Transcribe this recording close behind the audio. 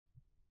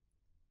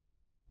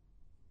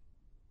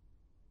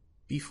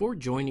Before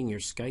joining your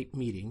Skype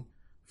meeting,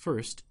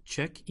 first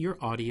check your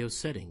audio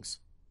settings.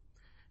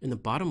 In the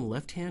bottom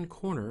left-hand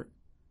corner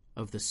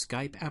of the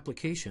Skype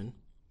application,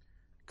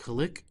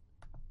 click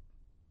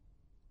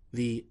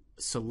the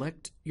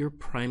Select Your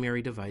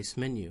Primary Device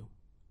menu.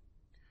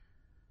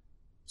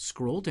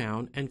 Scroll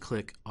down and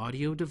click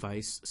Audio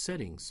Device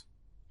Settings.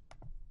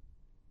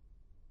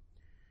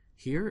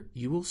 Here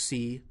you will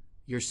see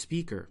your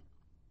speaker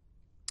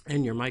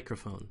and your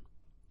microphone.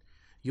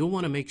 You'll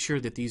want to make sure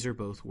that these are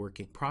both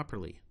working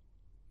properly.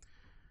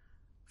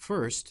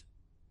 First,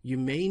 you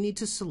may need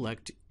to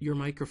select your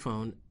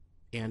microphone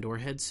and/or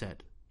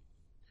headset.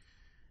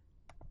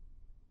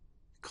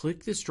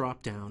 Click this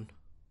drop-down,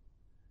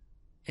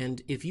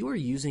 and if you are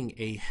using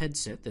a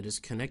headset that is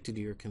connected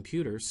to your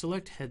computer,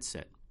 select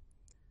Headset.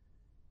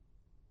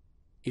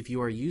 If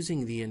you are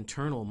using the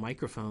internal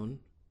microphone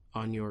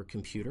on your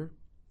computer,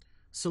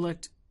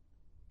 select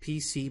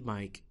PC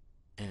mic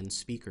and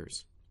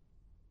speakers.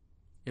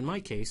 In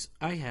my case,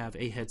 I have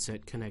a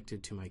headset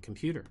connected to my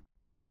computer.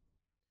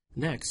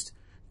 Next,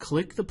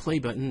 click the play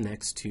button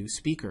next to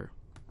speaker.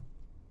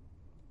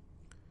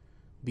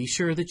 Be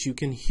sure that you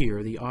can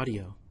hear the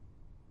audio.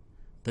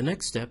 The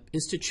next step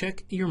is to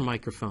check your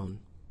microphone.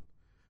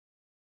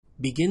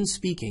 Begin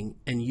speaking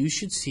and you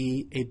should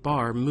see a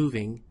bar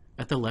moving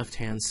at the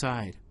left-hand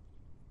side.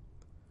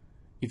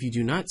 If you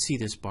do not see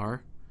this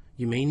bar,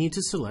 you may need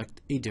to select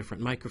a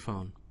different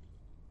microphone.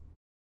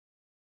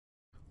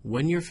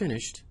 When you're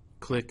finished,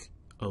 click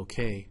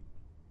OK.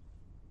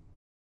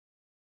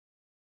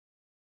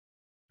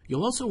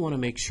 You'll also want to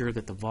make sure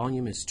that the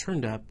volume is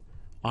turned up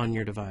on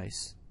your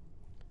device.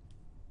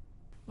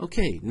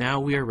 Okay, now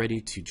we are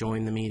ready to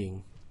join the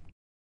meeting.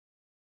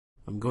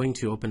 I'm going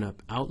to open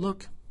up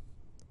Outlook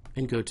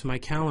and go to my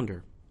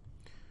calendar.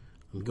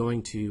 I'm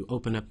going to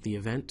open up the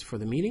event for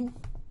the meeting.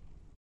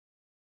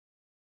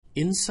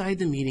 Inside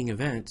the meeting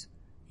event,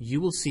 you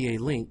will see a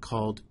link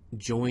called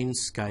Join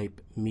Skype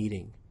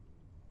Meeting.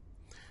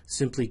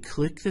 Simply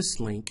click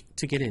this link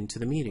to get into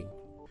the meeting.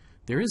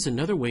 There is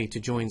another way to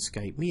join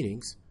Skype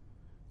meetings,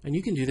 and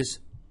you can do this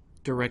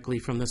directly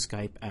from the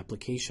Skype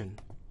application.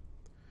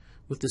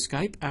 With the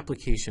Skype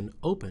application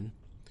open,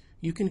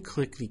 you can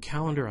click the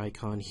calendar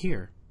icon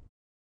here.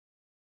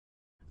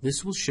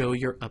 This will show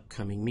your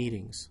upcoming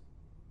meetings.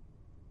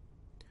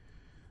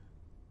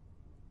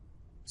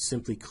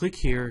 Simply click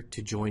here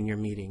to join your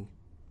meeting.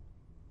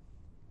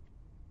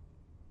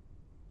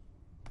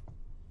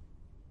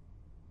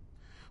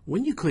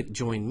 When you click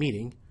Join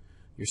Meeting,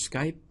 your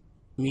Skype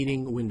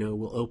meeting window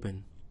will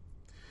open.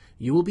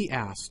 You will be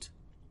asked,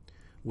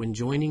 when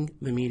joining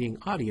the meeting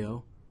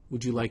audio,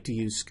 would you like to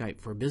use Skype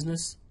for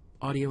Business,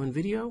 audio and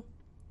video?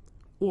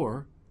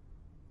 Or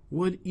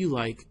would you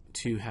like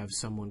to have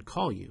someone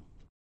call you?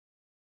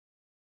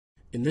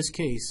 In this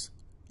case,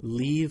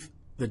 leave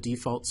the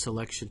default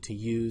selection to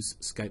use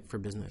Skype for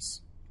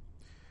Business.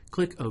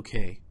 Click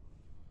OK.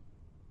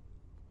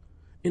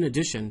 In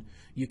addition,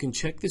 you can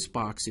check this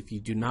box if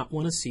you do not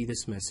want to see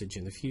this message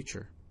in the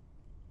future.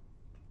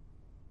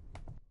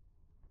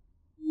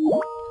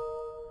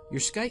 Your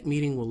Skype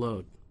meeting will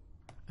load.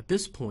 At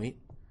this point,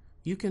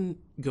 you can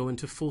go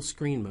into full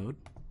screen mode,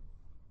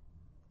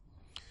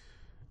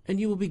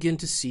 and you will begin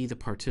to see the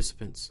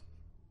participants.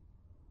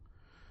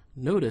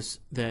 Notice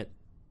that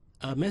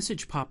a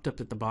message popped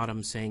up at the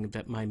bottom saying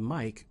that my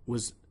mic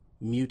was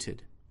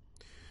muted.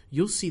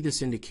 You'll see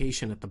this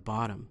indication at the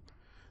bottom.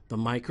 The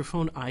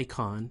microphone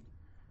icon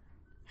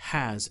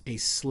has a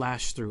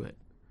slash through it.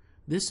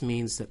 This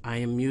means that I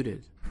am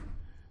muted,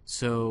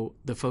 so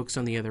the folks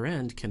on the other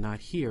end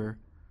cannot hear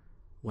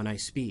when I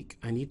speak.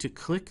 I need to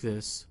click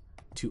this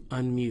to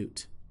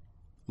unmute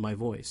my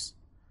voice.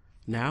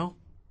 Now,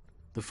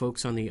 the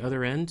folks on the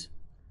other end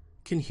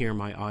can hear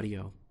my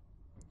audio.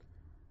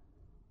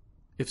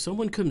 If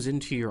someone comes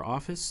into your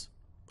office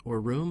or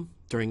room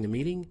during the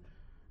meeting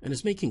and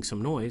is making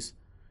some noise,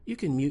 you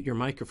can mute your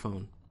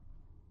microphone.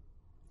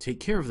 Take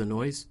care of the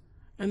noise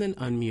and then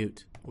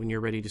unmute when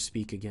you're ready to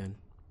speak again.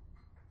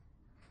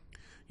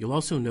 You'll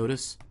also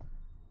notice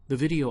the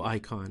video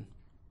icon.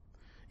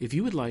 If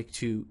you would like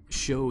to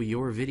show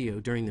your video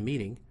during the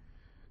meeting,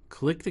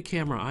 click the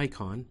camera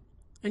icon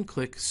and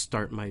click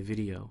Start My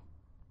Video.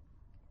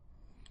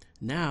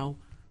 Now,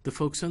 the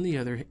folks on the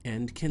other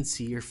end can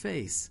see your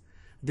face.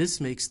 This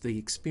makes the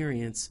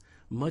experience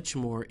much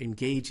more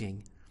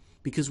engaging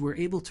because we're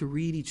able to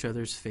read each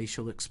other's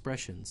facial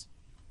expressions.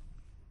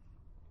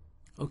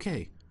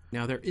 Okay,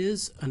 now there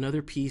is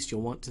another piece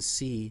you'll want to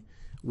see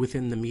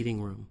within the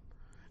meeting room,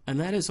 and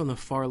that is on the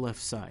far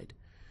left side.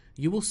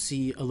 You will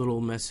see a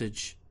little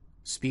message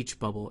speech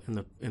bubble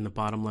in the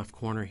bottom left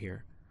corner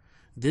here.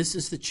 This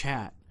is the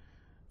chat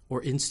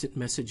or instant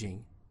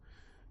messaging,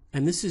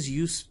 and this is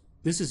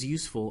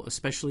useful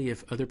especially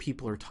if other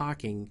people are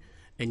talking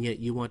and yet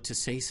you want to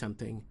say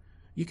something.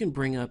 You can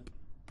bring up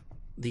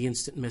the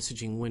instant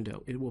messaging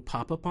window. It will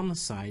pop up on the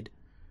side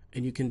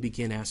and you can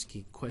begin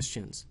asking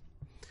questions.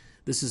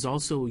 This is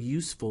also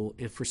useful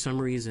if for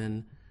some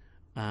reason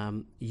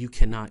you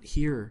cannot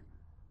hear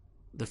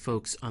the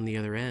folks on the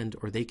other end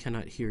or they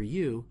cannot hear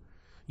you.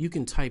 you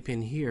can type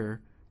in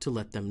here to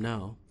let them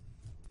know.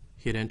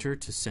 Hit enter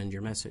to send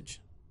your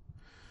message.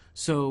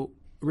 So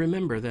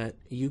remember that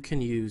you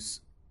can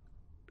use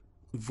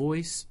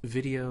voice,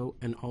 video,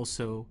 and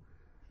also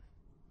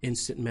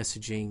instant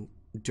messaging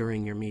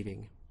during your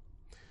meeting.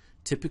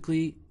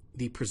 Typically,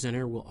 the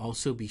presenter will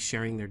also be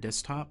sharing their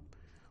desktop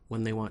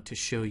when they want to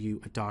show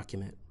you a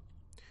document.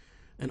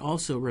 And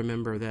also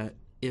remember that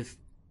if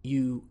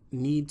you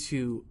need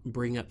to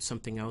bring up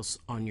something else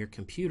on your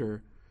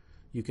computer,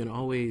 you can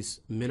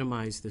always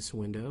minimize this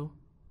window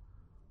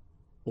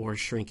or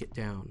shrink it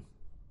down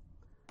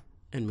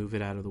and move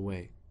it out of the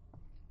way.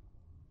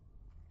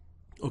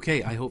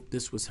 Okay, I hope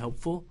this was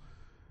helpful,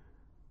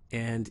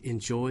 and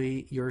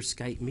enjoy your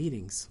Skype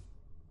meetings.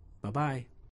 Bye-bye.